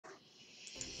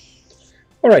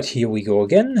Alright, here we go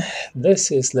again.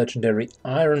 This is Legendary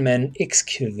Ironman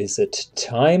Exquisite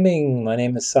Timing. My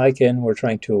name is Syken. We're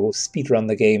trying to speedrun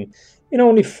the game in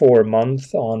only 4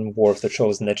 months on War of the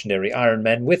Chosen Legendary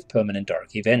Ironman with permanent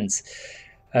dark events.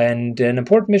 And an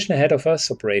important mission ahead of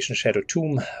us, Operation Shadow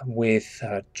Tomb, with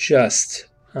just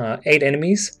 8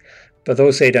 enemies. But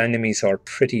those 8 enemies are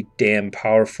pretty damn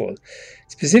powerful.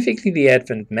 Specifically the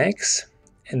Advent Max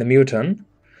and the Mutant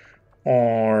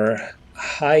are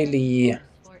highly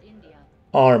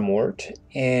armored,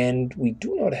 and we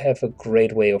do not have a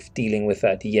great way of dealing with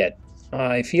that yet.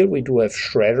 I feel we do have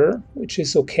Shredder, which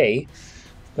is okay,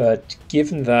 but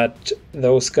given that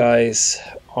those guys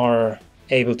are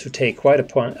able to take quite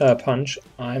a punch,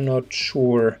 I'm not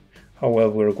sure how well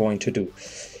we're going to do.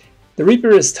 The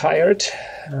Reaper is tired,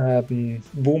 Boom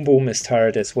Boom is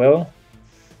tired as well,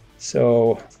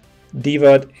 so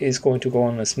Divat is going to go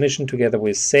on this mission together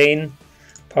with Sane,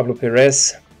 Pablo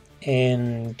Perez,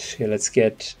 and here, let's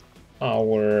get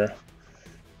our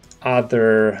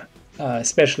other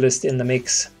specialist in the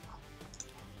mix.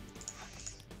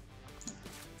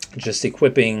 Just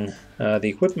equipping the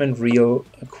equipment real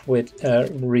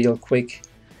quick.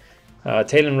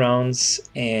 Talon rounds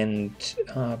and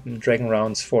Dragon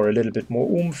rounds for a little bit more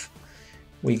oomph.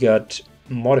 We got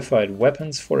modified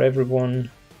weapons for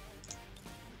everyone.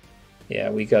 Yeah,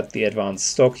 we got the advanced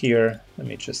stock here. Let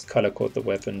me just color code the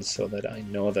weapon so that I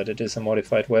know that it is a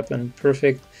modified weapon.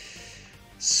 Perfect.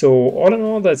 So all in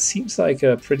all, that seems like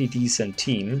a pretty decent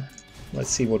team. Let's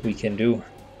see what we can do.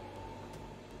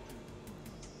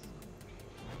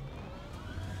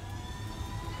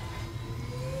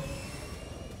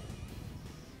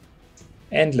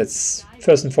 And let's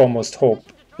first and foremost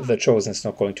hope the Chosen is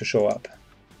not going to show up.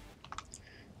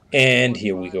 And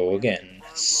here we go again.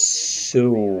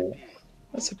 So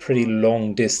that's a pretty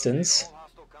long distance,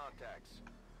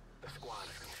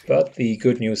 but the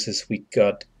good news is we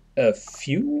got a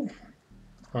few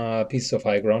pieces of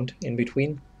high ground in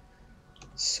between,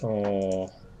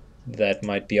 so that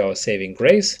might be our saving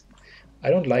grace.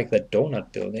 I don't like that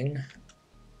donut building.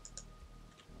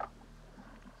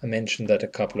 I mentioned that a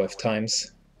couple of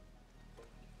times.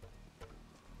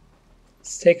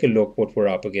 Let's take a look what we're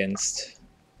up against.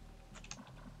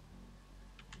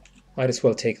 Might as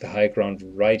well take the high ground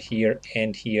right here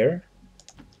and here.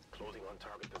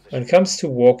 When it comes to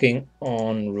walking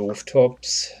on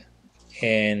rooftops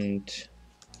and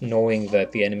knowing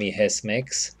that the enemy has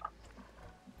mechs,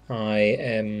 I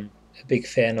am a big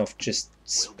fan of just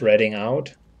spreading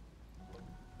out.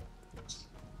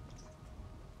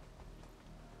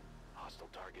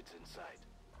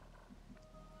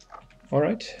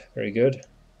 Alright, very good.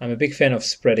 I'm a big fan of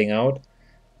spreading out,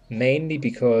 mainly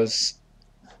because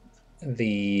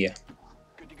the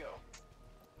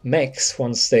mechs,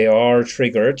 once they are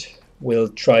triggered, will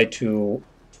try to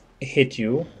hit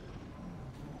you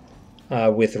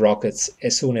with rockets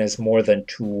as soon as more than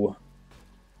 2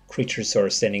 creatures are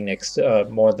standing next,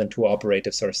 more than 2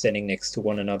 operatives are standing next to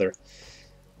one another.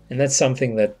 And that's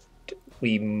something that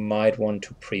we might want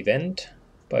to prevent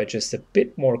by just a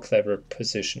bit more clever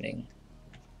positioning.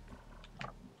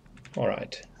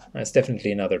 Alright. There's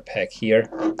definitely another pack here.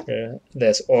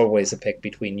 There's always a pack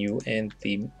between you and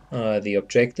the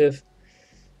objective.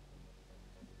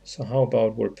 So how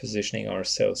about we're positioning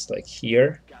ourselves like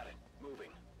here? Got it. Moving.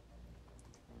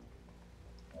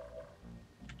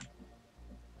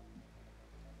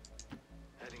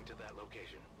 Heading to that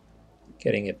location.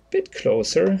 Getting a bit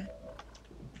closer.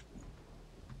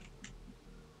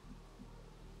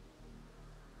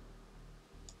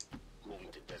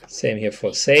 Same here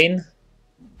for Sane.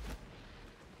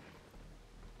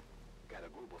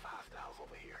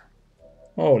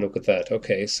 Oh, look at that.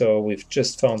 Okay, so we've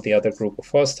just found the other group of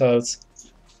hostiles.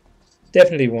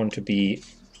 Definitely want to be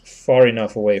far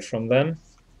enough away from them.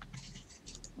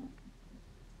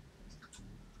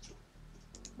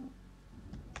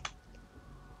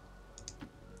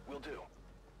 Will do.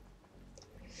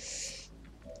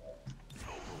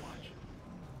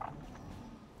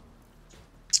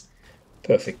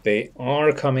 Perfect. They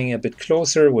are coming a bit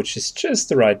closer, which is just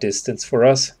the right distance for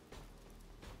us.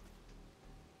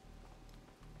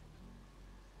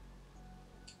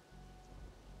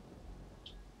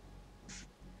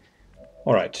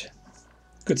 Alright,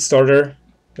 good starter.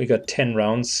 We got 10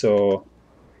 rounds, so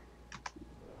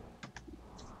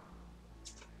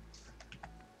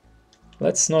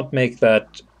let's not make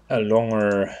that a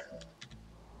longer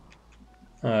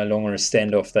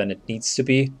standoff than it needs to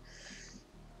be.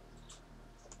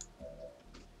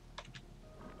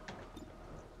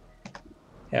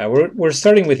 Yeah, we're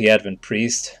starting with the Advent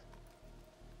Priest.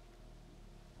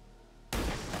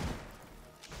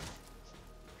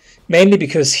 Mainly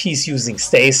because he's using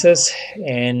stasis,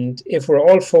 and if we're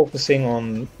all focusing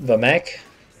on the mech,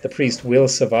 the priest will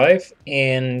survive,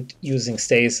 and using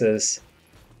stasis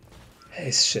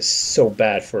is just so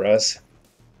bad for us.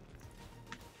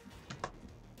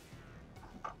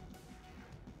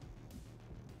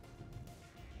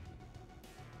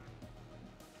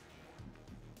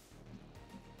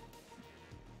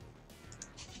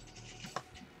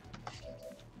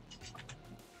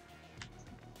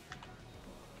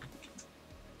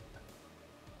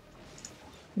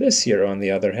 This here, on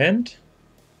the other hand,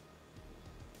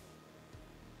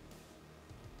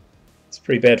 it's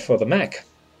pretty bad for the mech.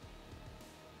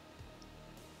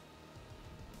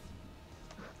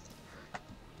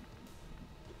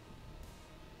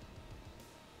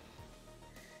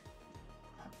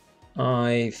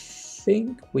 I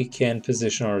think we can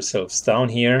position ourselves down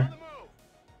here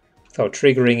without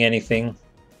triggering anything.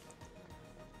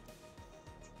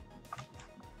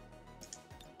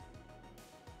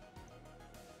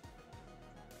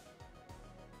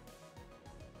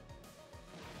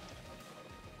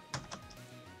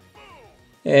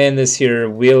 And this here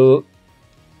will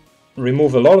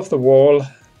remove a lot of the wall,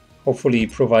 hopefully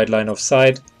provide line of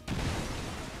sight,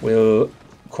 will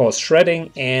cause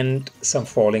shredding and some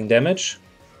falling damage.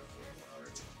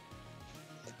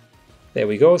 There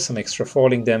we go, some extra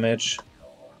falling damage.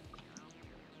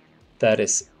 That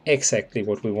is exactly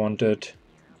what we wanted.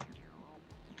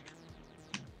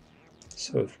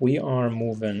 So if we are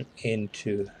moving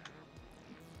into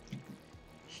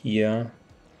here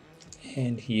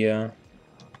and here,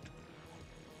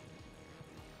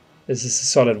 this is a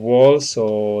solid wall,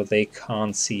 so they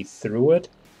can't see through it.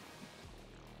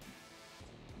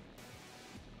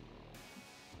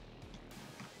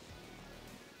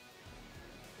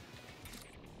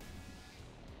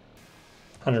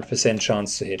 %100%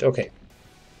 chance to hit. Okay.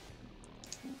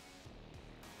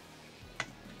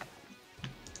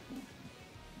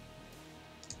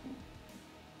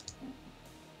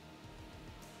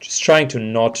 Just trying to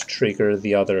not trigger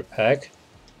the other pack.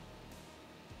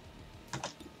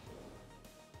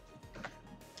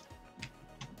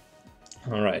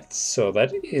 Alright, so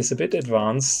that is a bit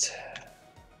advanced.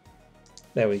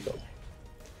 There we go.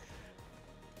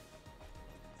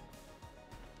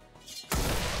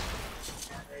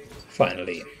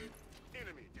 Finally.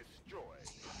 Enemy destroyed.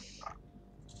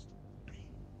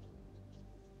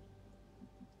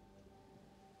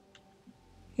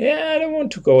 Yeah, I don't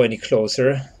want to go any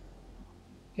closer.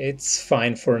 It's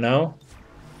fine for now.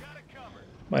 Got it covered.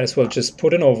 Might as well just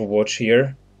put an Overwatch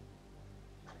here.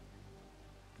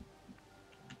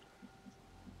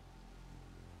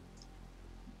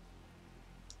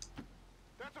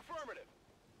 That's affirmative.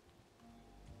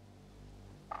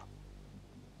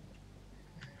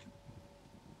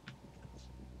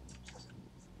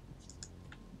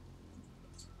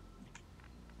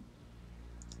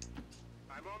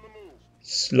 I'm on the move.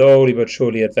 Slowly but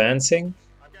surely advancing.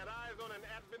 I've got eyes on an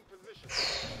admin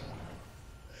position.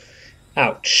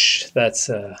 Ouch, that's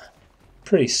a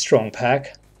pretty strong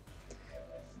pack.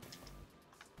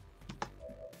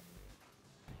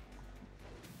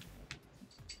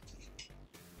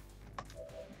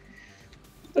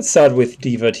 Let's start with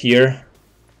Divat here.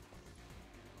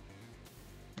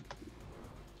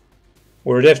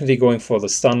 We're definitely going for the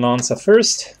Stun Lancer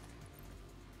first.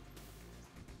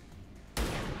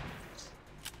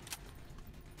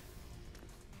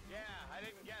 Yeah, I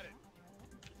didn't get it.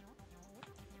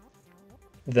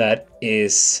 That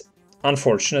is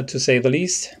unfortunate, to say the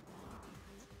least.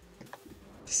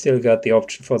 Still got the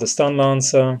option for the Stun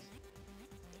Lancer.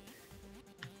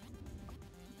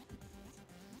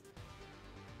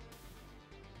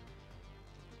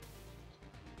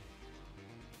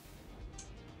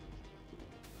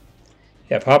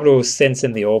 Yeah, Pablo stands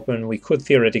in the open. We could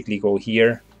theoretically go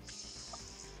here.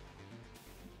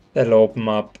 That'll open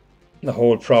up the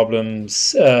whole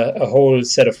problems, a whole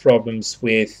set of problems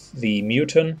with the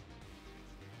Mutant.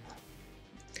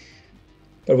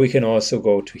 But we can also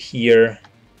go to here.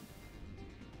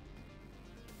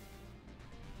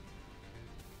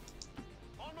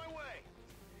 On my way.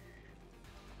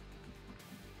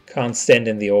 Can't stand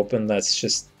in the open, that's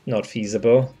just not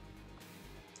feasible.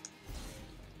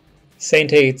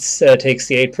 Saint takes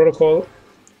the 8 protocol,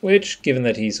 which, given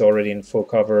that he's already in full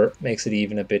cover, makes it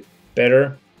even a bit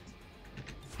better.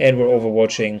 And we're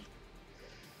overwatching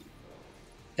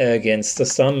against the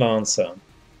Stun Lancer.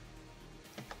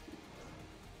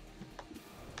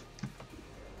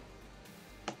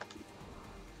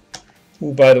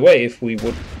 Who, by the way, if we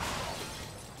would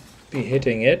be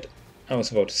hitting it, I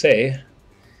was about to say,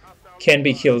 can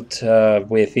be killed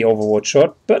with the Overwatch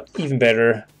shot, but even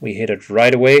better, we hit it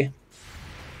right away.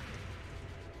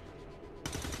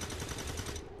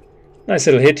 Nice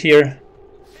little hit here.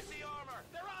 Hit the armor.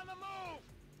 They're on the move.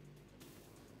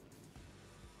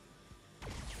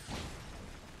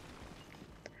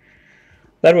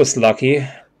 That was lucky.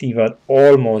 Diva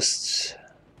almost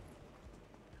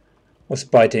was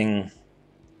biting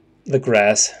the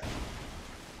grass.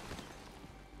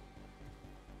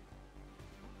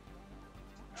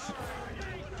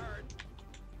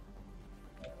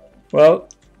 Well,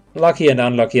 lucky and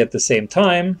unlucky at the same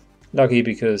time. Lucky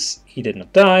because he did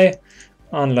not die.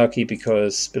 Unlucky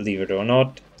because, believe it or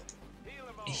not,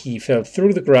 he fell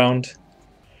through the ground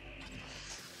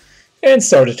and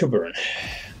started to burn.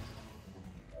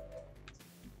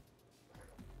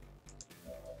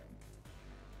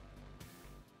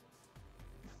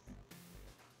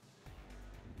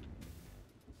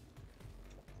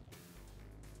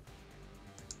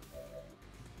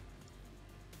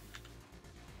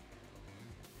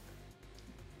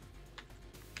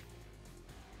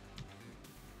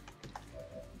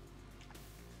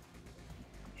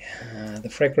 The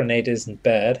frag grenade isn't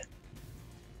bad.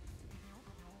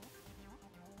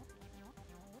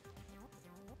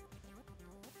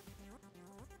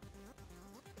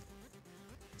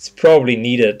 It's probably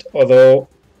needed, although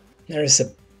there is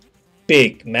a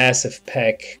big, massive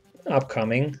pack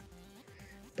upcoming.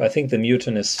 But I think the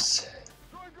mutant is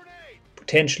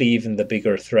potentially even the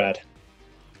bigger threat.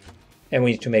 And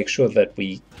we need to make sure that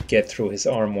we get through his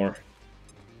armor.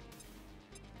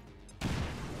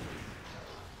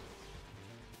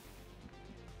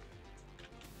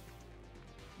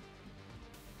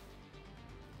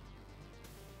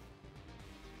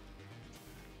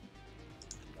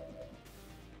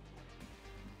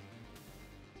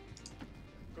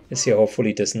 This here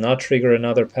hopefully does not trigger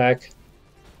another pack.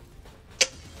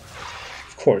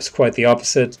 Of course, quite the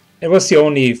opposite. It was the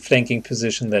only flanking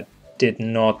position that did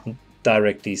not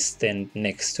directly stand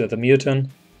next to the mutant.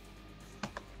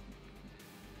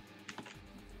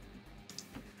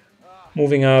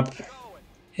 Moving up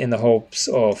in the hopes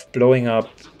of blowing up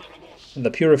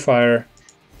the purifier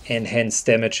and hence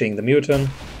damaging the mutant.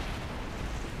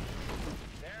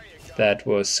 That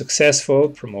was successful.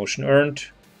 Promotion earned.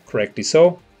 Correctly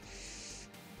so.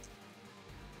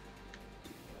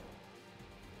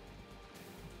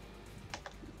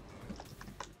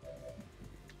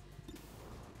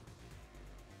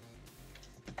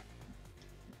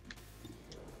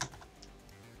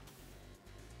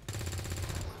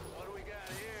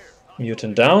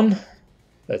 Mutant down.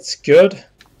 That's good.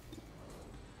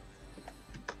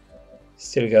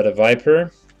 Still got a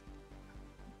Viper.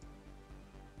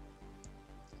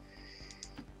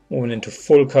 Moving into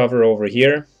full cover over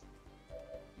here.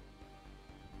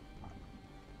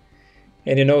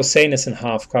 And you know, Sane is in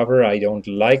half cover. I don't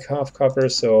like half cover,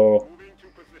 so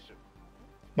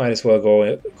might as well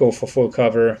go for full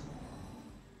cover.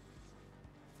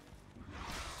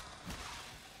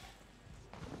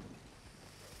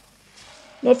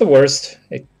 Not the worst.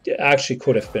 It actually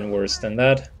could have been worse than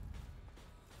that.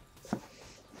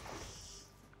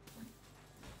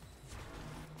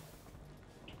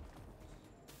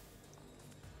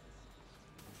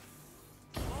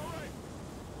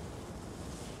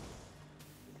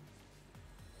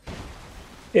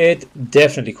 It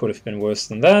definitely could have been worse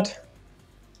than that.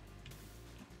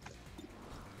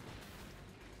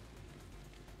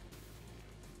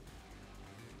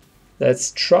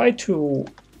 Let's try to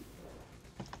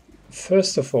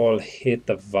first of all hit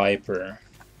the Viper.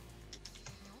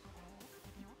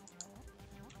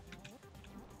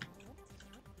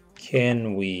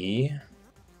 Can we?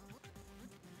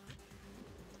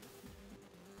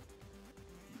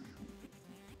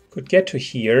 Could get to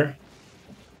here.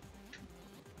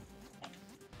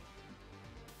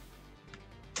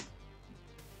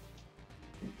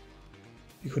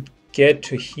 We could get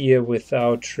to here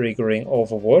without triggering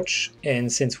Overwatch,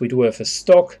 and since we do have a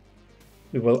stock,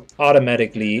 we will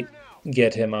automatically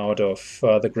get him out of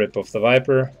the grip of the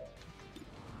Viper.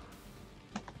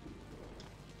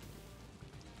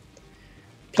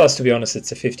 Plus, to be honest,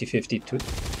 it's a 50-50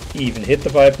 to even hit the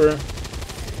Viper.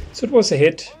 So it was a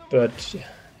hit, but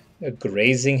a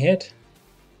grazing hit.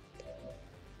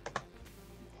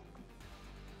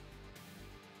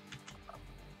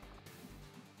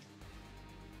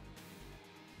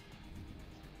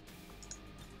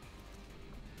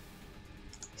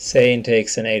 Sane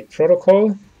takes an 8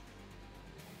 protocol.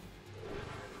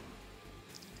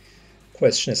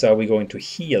 Question is, are we going to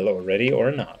heal already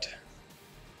or not?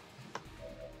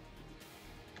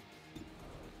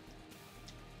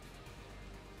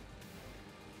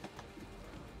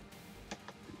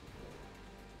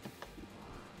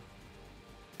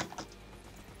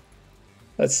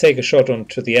 Let's take a shot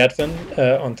onto the Advent,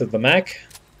 onto the Mac.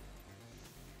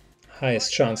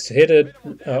 highest chance to hit it.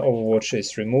 Overwatch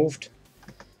is removed.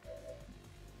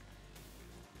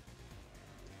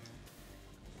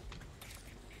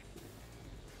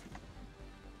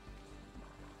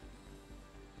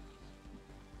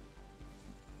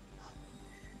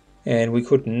 And we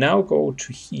could now go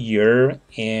to here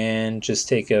and just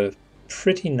take a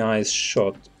pretty nice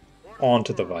shot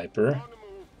onto the Viper.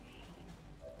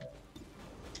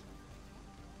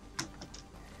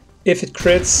 If it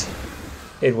crits,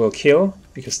 it will kill,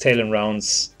 because Talon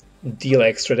rounds deal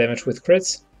extra damage with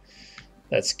crits.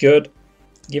 That's good.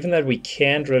 Given that we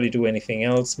can't really do anything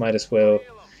else, might as well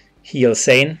heal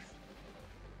Sane.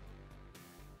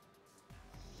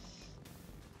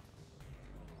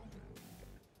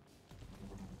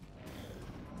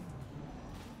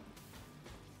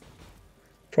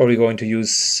 Probably going to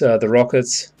use the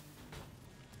rockets.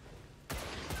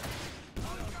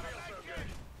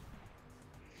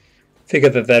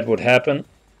 Figured that that would happen.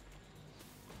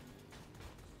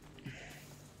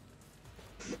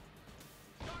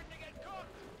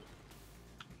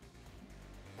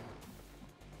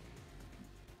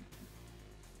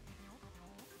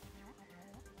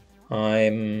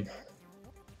 I'm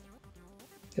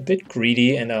a bit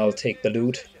greedy and I'll take the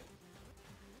loot.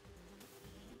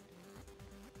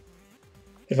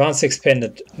 Advanced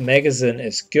Expanded Magazine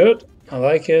is good. I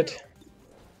like it.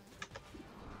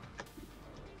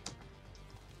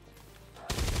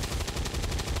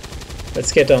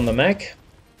 Let's get on the mech.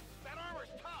 That armor's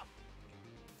tough.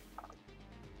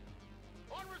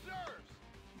 On reserves.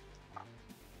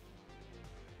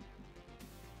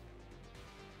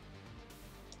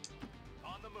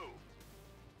 On the move.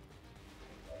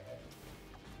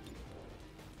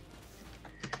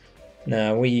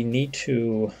 Now we need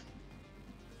to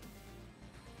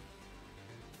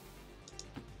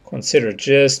consider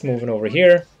just moving over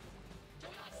here.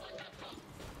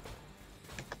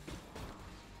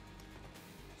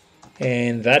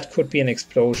 And that could be an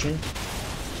explosion.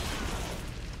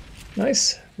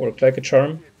 Nice, worked like a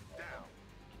charm.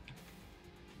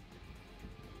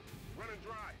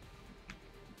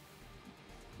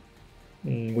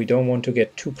 We don't want to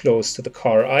get too close to the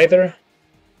car either.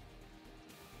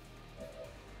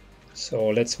 So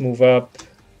let's move up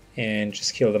and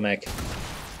just kill the mech.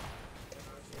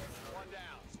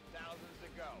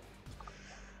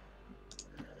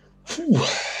 Whew.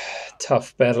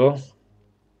 Tough battle.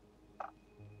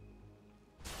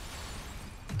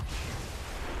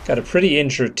 Got a pretty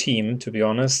injured team, to be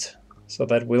honest, so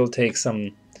that will take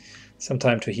some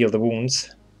time to heal the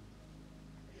wounds.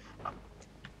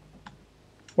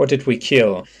 What did we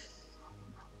kill?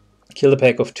 Kill a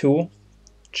pack of 2.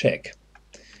 Check.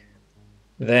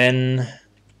 Then,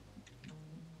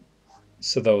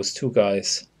 so those 2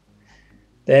 guys.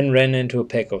 Then ran into a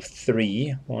pack of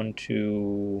 3. 1,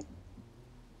 2.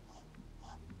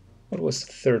 What was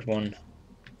the third one?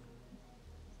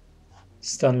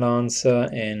 Stun Lancer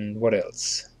and what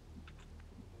else?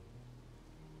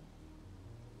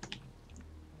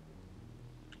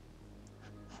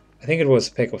 I think it was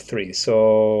a pack of 3.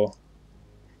 So,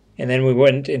 and then we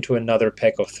went into another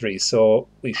pack of 3. So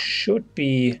we should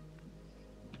be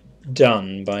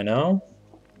done by now.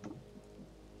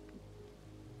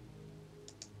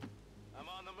 I'm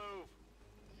on the move.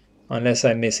 Unless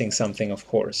I'm missing something, of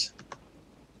course.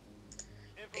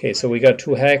 Okay, so we got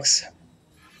 2 hacks.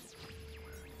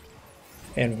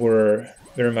 And we're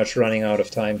very much running out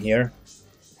of time here.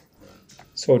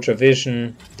 Soldier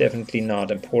vision, definitely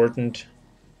not important.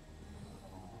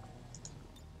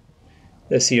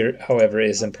 This here, however,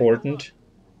 is important.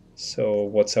 So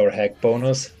what's our hack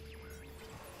bonus?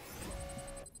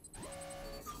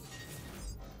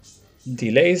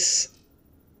 Delays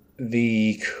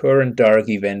the current dark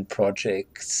event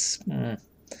projects.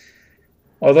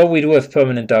 Although we do have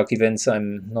permanent dark events,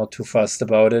 I'm not too fussed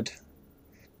about it.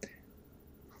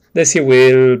 This here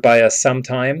will buy us some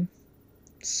time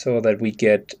so that we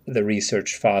get the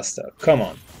research faster. Come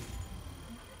on.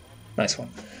 Nice one.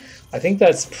 I think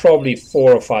that's probably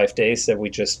 4 or 5 days that we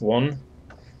just won.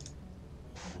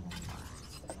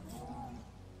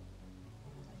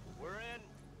 We're in.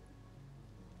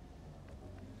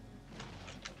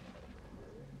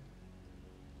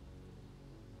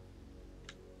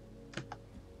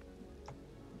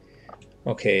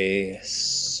 Okay,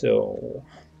 so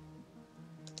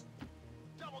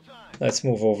Double time. let's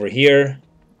move over here.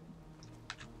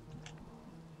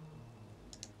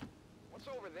 What's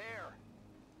over there?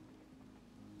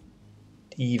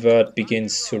 Eva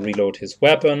begins to reload his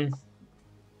weapon.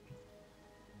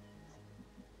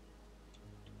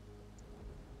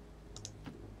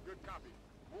 Good copy.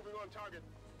 Moving on target.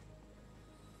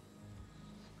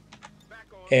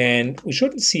 And we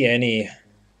shouldn't see any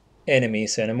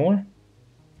enemies anymore.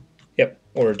 Yep,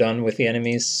 we're done with the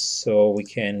enemies, so we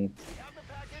can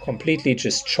completely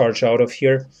just charge out of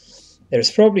here.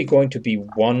 There's probably going to be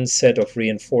one set of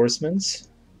reinforcements,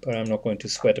 but I'm not going to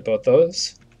sweat about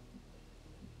those.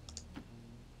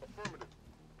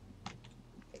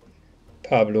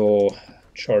 Pablo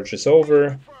charges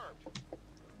over.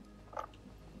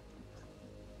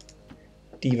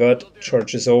 Divat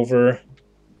charges over.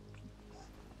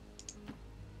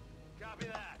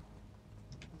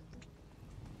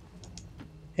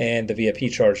 And the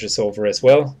VIP charges over as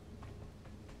well.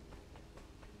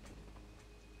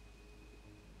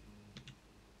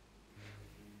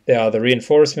 There are the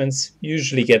reinforcements.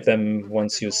 Usually get them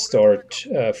once you start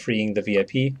freeing the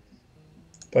VIP.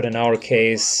 But in our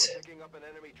case,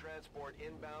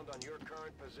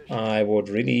 I would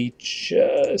really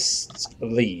just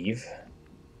leave.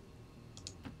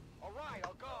 Alright,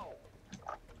 I'll go.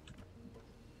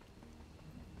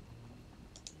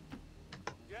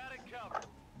 Got it covered.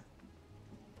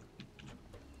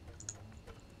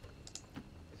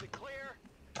 Is it clear?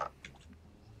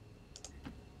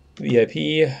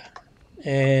 VIP,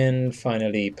 and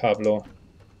finally Pablo.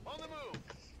 On the move.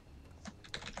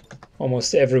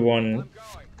 Almost everyone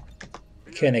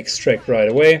can extract right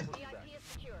away.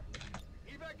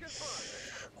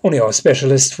 Only our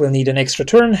specialist will need an extra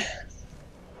turn.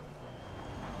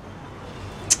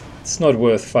 It's not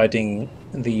worth fighting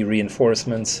the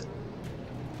reinforcements.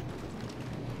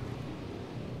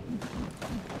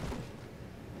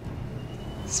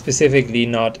 Specifically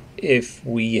not if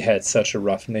we had such a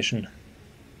rough mission.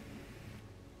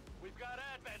 We've got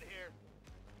advent here.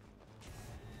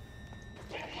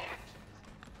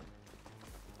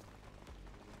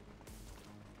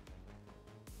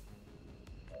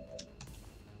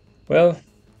 Well,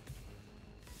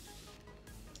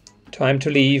 time to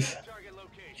leave.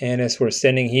 And as we're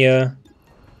standing here,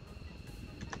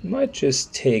 might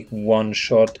just take one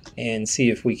shot and see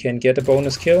if we can get a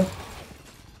bonus kill.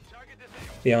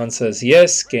 The answer is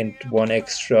yes, gained one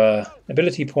extra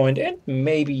ability point and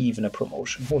maybe even a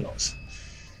promotion, who knows.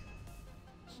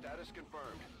 Status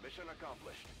confirmed. Mission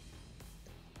accomplished.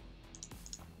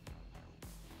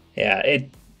 Yeah,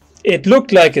 it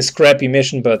looked like a scrappy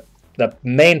mission, but the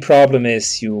main problem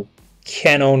is you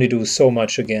can only do so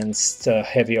much against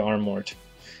heavy armored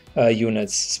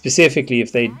units, specifically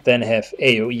if they then have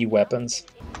AoE weapons.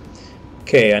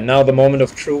 Okay, and now the moment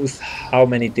of truth. How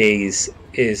many days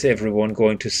is everyone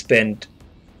going to spend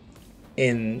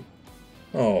in...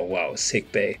 Oh wow,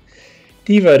 sickbay.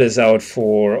 Divat is out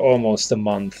for almost a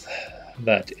month.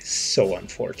 That is so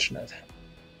unfortunate.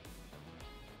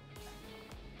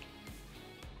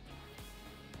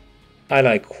 I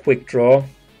like quick draw,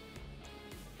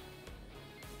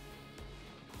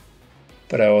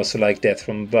 but I also like death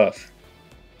from above.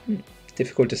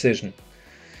 Difficult decision.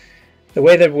 The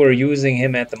way that we're using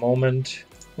him at the moment,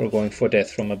 we're going for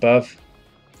death from above.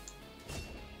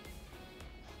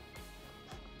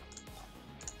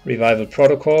 Revival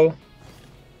protocol.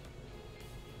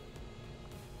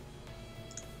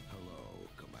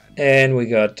 And we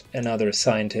got another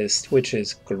scientist, which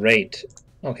is great.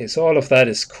 Okay, so all of that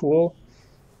is cool.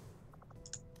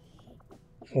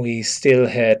 We still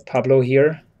had Pablo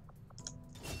here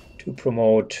to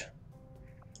promote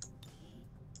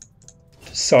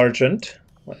to Sergeant.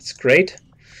 That's great.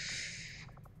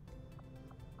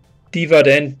 Divat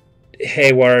and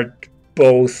Hayward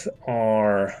both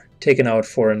are taken out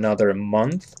for another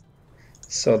month.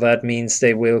 So that means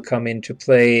they will come into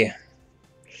play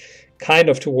kind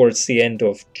of towards the end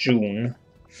of June.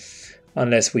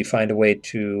 Unless we find a way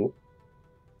to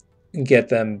get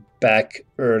them back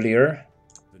earlier.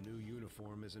 The new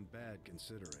uniform isn't bad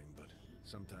considering, but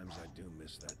sometimes I do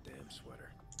miss that damn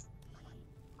sweater.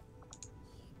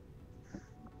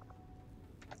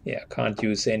 Yeah, can't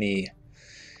use any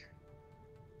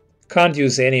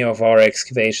of our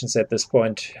excavations at this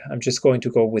point. I'm just going to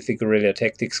go with the guerrilla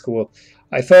tactics school.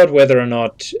 I thought whether or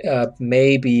not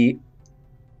maybe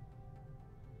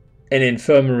an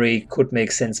infirmary could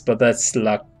make sense, but that's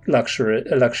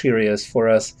luxurious for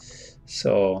us,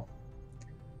 so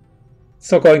it's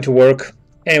not going to work.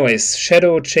 Anyways,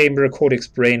 Shadow Chamber Codex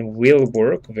Brain will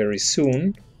work very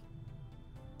soon.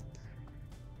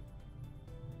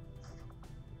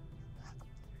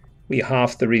 We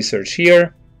halved the research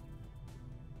here.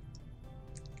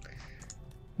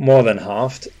 More than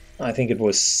halved. I think it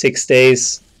was 6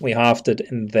 days. We halved it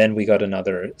and then we got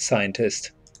another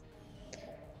scientist.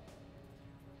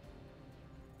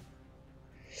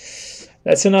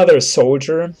 That's another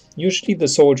soldier. Usually the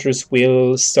soldiers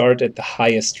will start at the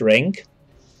highest rank.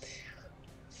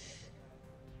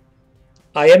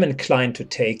 I am inclined to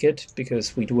take it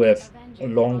because we do have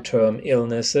long-term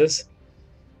illnesses,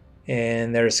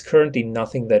 and there is currently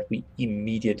nothing that we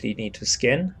immediately need to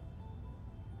scan.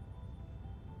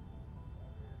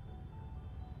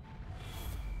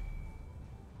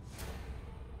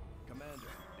 Commander,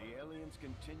 the aliens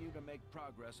continue to make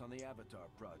progress on the Avatar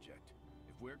project.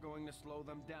 If we're going to slow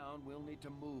them down, we'll need to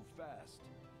move fast.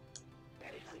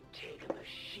 That it would take a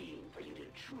machine for you to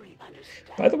truly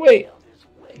understand. By the way,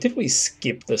 did we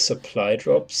skip the supply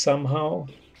drop somehow?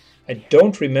 I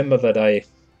don't remember that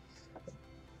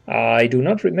I do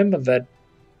not remember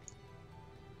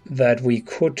that we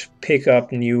could pick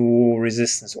up new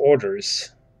resistance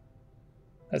orders.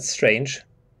 That's strange.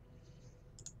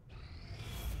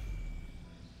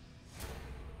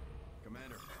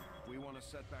 Commander, if we want to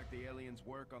set back the aliens'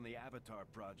 work on the Avatar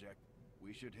project,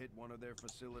 we should hit one of their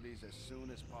facilities as soon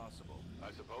as possible.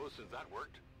 I suppose since that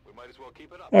worked, we might as well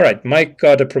keep it up. Alright, Mike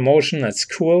got a promotion. That's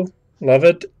cool. Love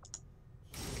it.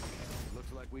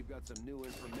 Looks like we've got some new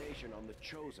information on the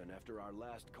Chosen after our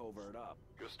last covert op.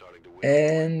 You're starting to win.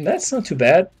 And that's not too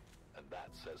bad. And that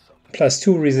says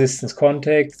something. +2 resistance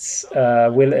contacts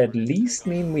will at least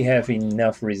mean we have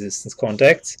enough resistance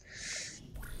contacts.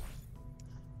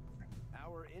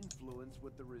 Our influence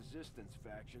with the resistance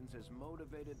factions has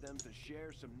motivated them to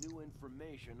share some new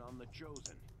information on the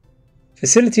Chosen.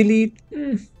 Facility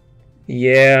lead?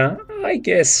 Yeah, I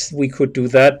guess we could do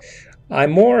that.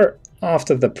 I'm more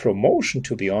after the promotion,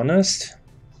 to be honest.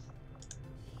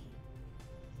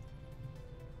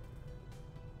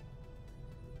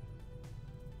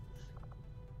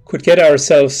 Could get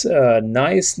ourselves a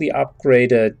nicely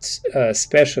upgraded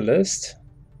specialist,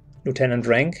 lieutenant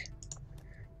rank,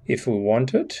 if we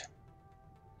wanted.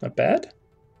 Not bad.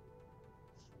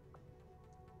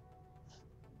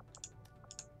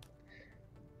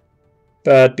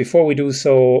 But before we do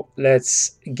so,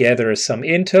 let's gather some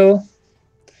intel.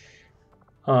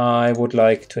 I would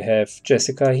like to have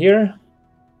Jessica here.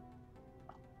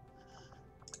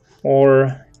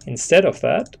 Or instead of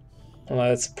that,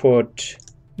 let's put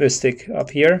Mystic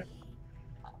up here.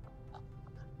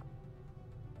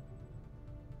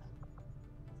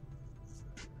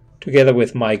 Together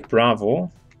with Mike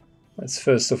Bravo. Let's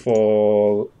first of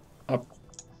all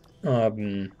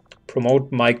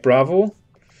promote Mike Bravo.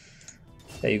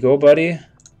 There you go, buddy.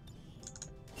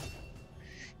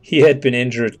 He had been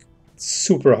injured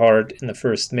super hard in the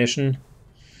first mission,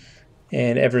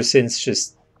 and ever since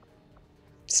just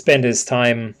spent his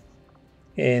time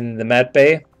in the Mad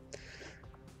Bay.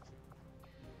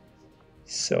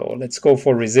 So let's go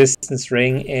for resistance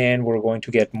ring, and we're going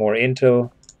to get more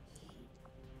intel.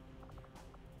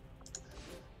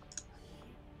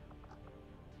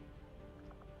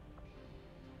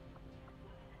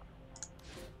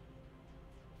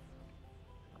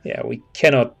 Yeah, we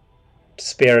cannot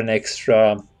spare an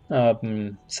extra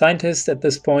scientist at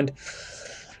this point.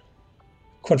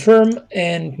 Confirm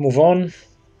and move on.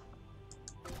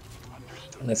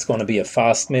 That's going to be a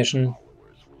fast mission.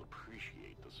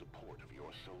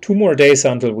 2 more days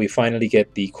until we finally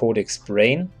get the Codex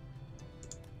Brain,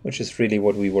 which is really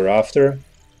what we were after.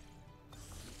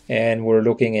 And we're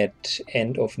looking at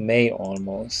end of May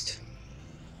almost.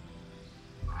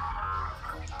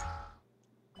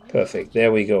 Perfect,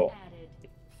 there we go.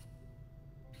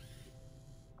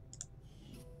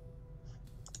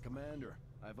 Commander,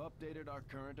 I've updated our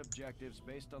current objectives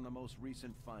based on the most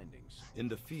recent findings. In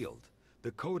the field,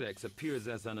 the Codex appears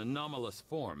as an anomalous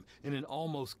form in an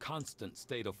almost constant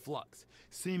state of flux,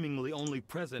 seemingly only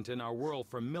present in our world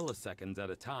for milliseconds at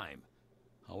a time.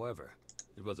 However,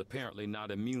 it was apparently not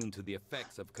immune to the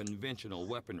effects of conventional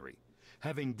weaponry,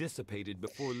 having dissipated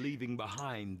before leaving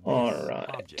behind this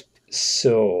object.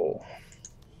 So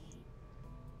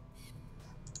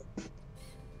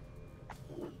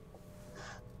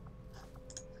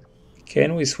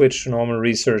can we switch to normal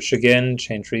research again?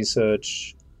 Change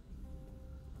research.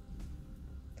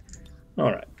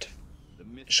 Alright.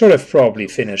 Should have probably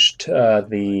finished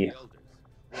the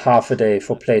half a day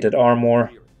for plated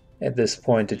armor. At this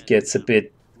point it gets a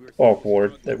bit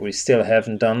awkward that we still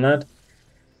haven't done that.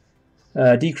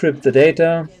 Decrypt the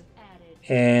data,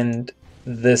 and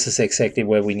this is exactly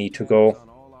where we need to go.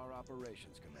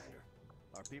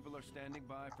 Our people are standing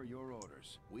by for your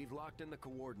orders. We've locked in the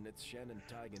coordinates Shen and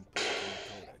Tygan put in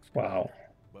the Codex. Wow.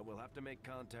 But we'll have to make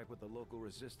contact with the local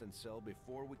resistance cell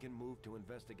before we can move to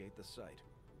investigate the site.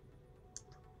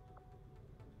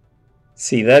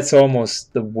 See, that's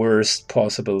almost the worst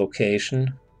possible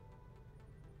location.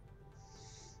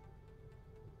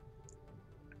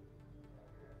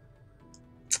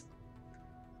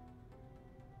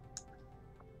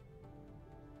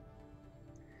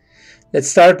 Let's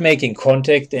start making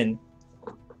contact and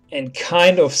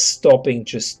kind of stopping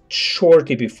just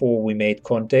shortly before we made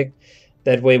contact.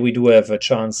 That way we do have a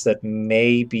chance that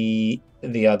maybe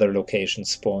the other location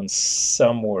spawns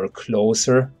somewhere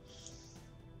closer.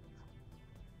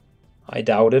 I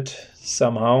doubt it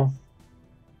somehow.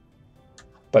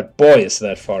 But boy, is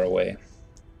that far away.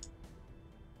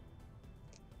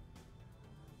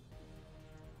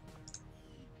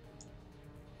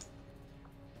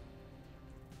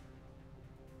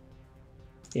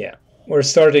 Yeah, we're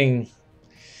starting,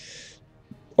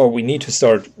 or we need to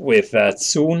start with that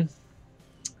soon.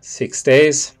 6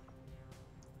 days.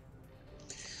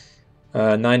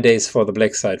 9 days for the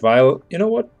black site vial. You know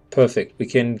what? Perfect. We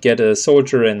can get a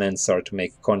soldier and then start to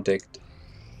make contact.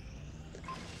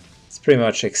 It's pretty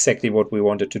much exactly what we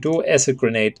wanted to do. Acid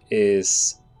grenade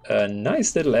is a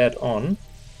nice little add-on.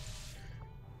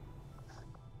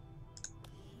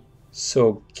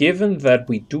 So given that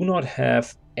we do not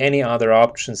have any other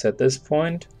options at this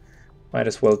point, might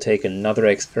as well take another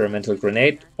experimental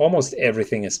grenade. Almost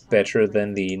everything is better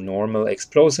than the normal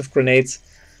explosive grenades.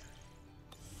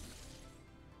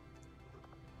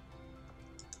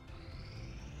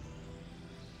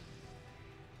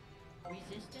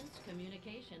 Resistance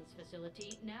communications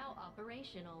facility now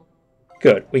operational.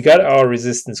 Good. We got our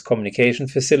resistance communication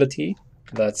facility.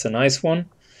 That's a nice one.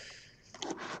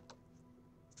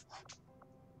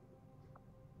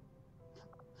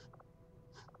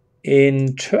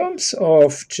 In terms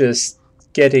of just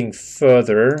getting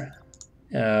further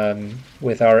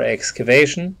with our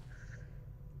excavation,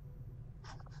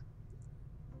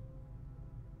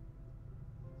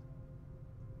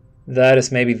 that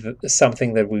is maybe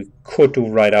something that we could do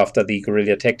right after the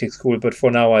Guerrilla Tactics School, but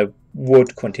for now I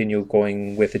would continue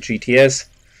going with the GTS.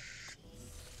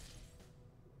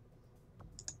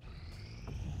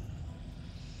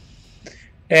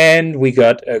 And we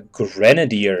got a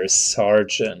Grenadier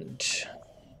Sergeant.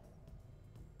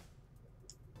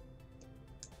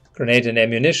 Grenade and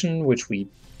ammunition, which we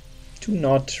do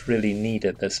not really need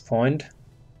at this point.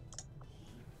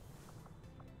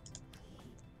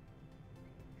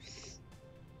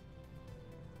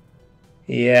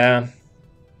 Yeah,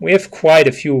 we have quite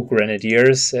a few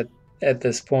Grenadiers at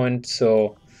this point,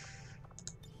 so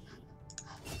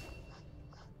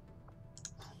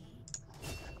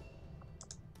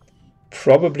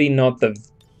probably not the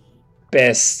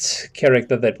best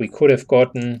character that we could have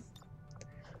gotten.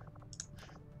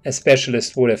 A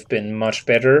specialist would have been much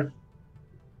better.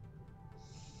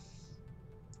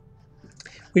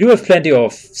 We do have plenty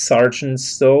of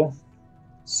sergeants though,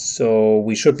 so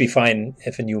we should be fine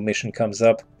if a new mission comes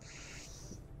up.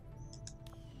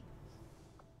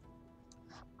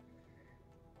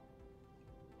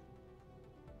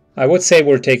 I would say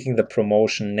we're taking the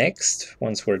promotion next,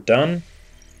 once we're done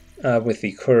with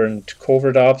the current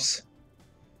covert ops.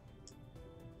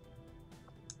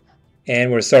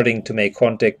 And we're starting to make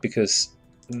contact because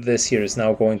this here is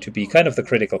now going to be kind of the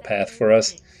critical path for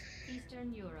us.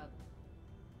 Eastern Europe.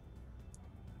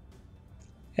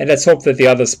 And let's hope that the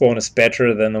other spawn is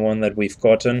better than the one that we've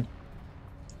gotten.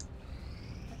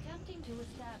 Attempting to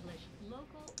establish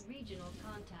local regional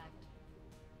contact.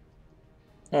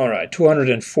 Alright,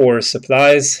 204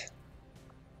 supplies.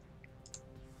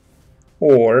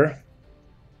 Or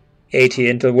 80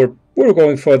 intel. We're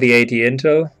going for the 80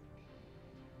 intel.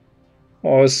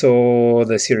 Also,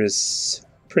 this here is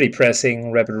pretty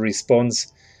pressing, rapid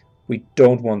response. We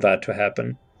don't want that to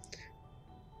happen.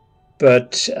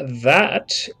 But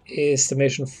that is the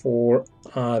mission for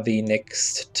the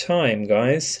next time,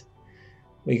 guys.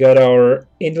 We got our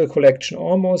intel collection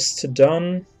almost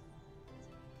done.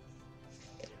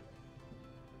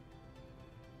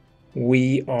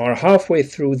 We are halfway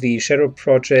through the Shadow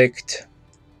Project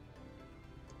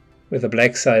with a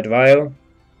black site vial.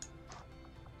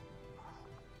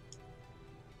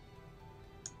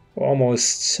 We're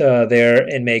almost there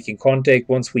in making contact.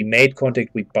 Once we made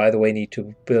contact, we, by the way, need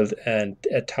to build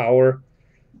a tower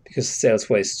because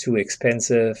elsewhere is too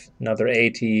expensive. Another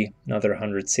 80, another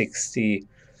 160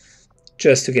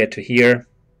 just to get to here.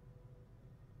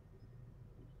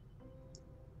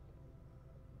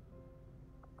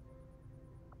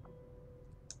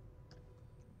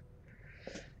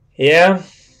 Yeah,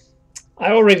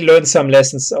 I already learned some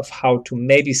lessons of how to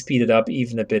maybe speed it up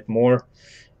even a bit more.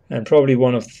 And probably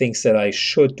one of the things that I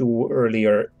should do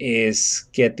earlier is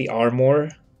get the armor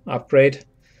upgrade,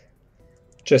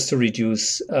 just to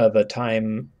reduce the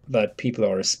time that people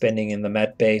are spending in the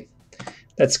med bay.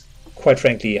 That's quite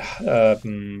frankly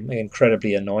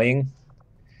incredibly annoying.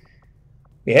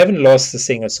 We haven't lost a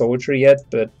single soldier yet,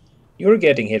 but you're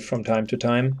getting hit from time to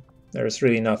time. There's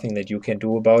really nothing that you can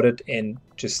do about it, and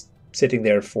just sitting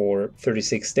there for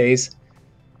 36 days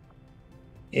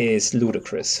is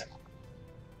ludicrous.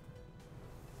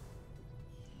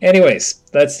 Anyways,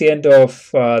 that's the end of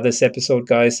this episode,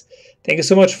 guys. Thank you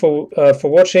so much for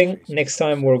watching. Next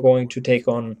time we're going to take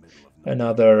on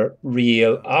another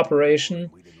real operation,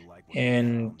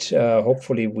 and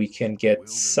hopefully we can get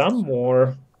some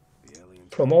more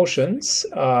promotions.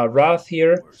 Wrath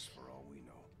here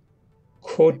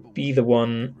could be the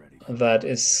one that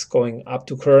is going up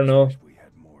to Colonel,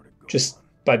 just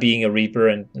by being a Reaper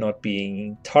and not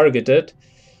being targeted.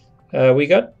 We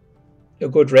got a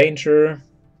good Ranger.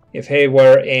 If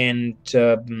Haywire and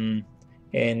Divat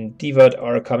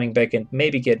are coming back and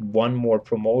maybe get one more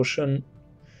promotion,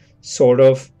 sort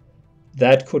of,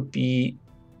 that could be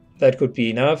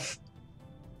enough.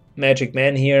 Magic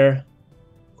Man here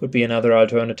could be another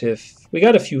alternative. We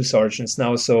got a few sergeants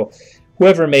now, so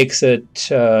whoever makes it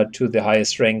to the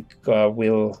highest rank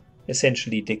will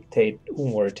essentially dictate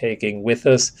whom we're taking with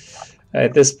us.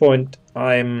 At this point,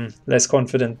 I'm less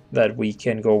confident that we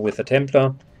can go with a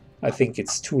Templar. I think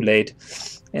it's too late,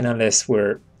 and unless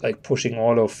we're like pushing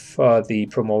all of the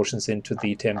promotions into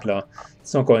the Templar,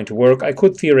 it's not going to work. I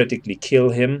could theoretically kill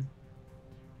him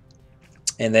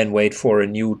and then wait for a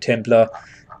new Templar.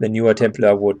 The newer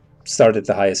Templar would start at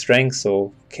the highest rank,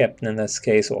 so Captain in this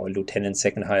case, or Lieutenant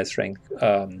second highest rank.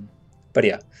 But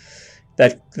yeah,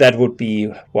 that would be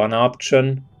one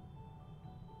option.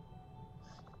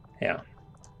 Yeah.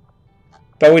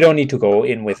 But we don't need to go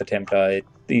in with a Templar.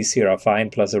 These here are fine,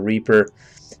 plus a Reaper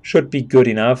should be good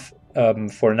enough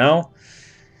for now.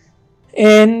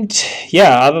 And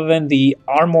yeah, other than the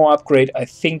armor upgrade, I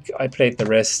think I played the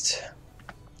rest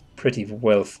pretty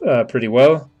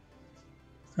well.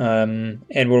 And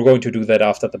we're going to do that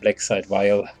after the Black Site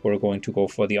Vial. We're going to go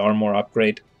for the armor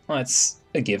upgrade. That's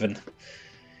a given.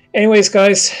 Anyways,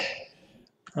 guys,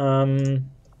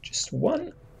 just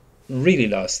one really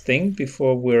last thing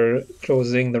before we're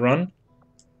closing the run.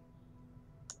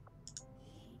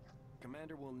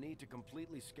 Commander will need to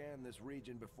completely scan this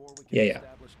region before we can Yeah,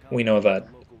 establish we know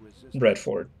that. local resistance.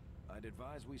 Bradford. I'd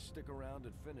advise we stick around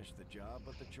and finish the job,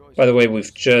 but the choice By the way, is we've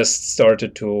yours. just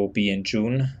started to be in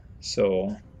June,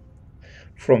 so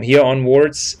from here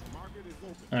onwards,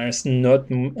 there's not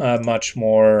much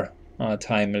more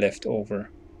time left over.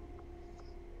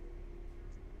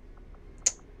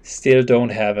 Still don't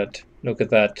have it. Look at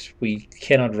that. We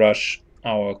cannot rush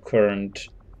our current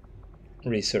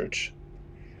research.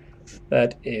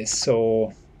 That is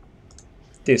so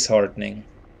disheartening.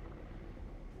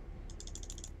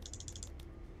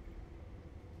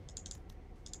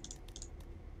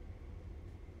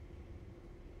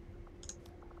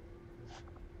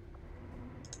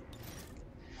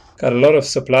 Got a lot of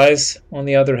supplies on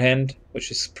the other hand,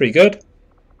 which is pretty good.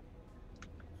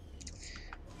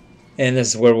 And this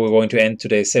is where we're going to end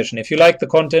today's session. If you like the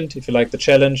content, if you like the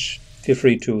challenge, feel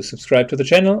free to subscribe to the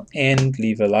channel and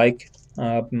leave a like.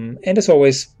 And as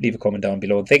always, leave a comment down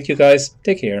below. Thank you guys.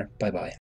 Take care. Bye bye.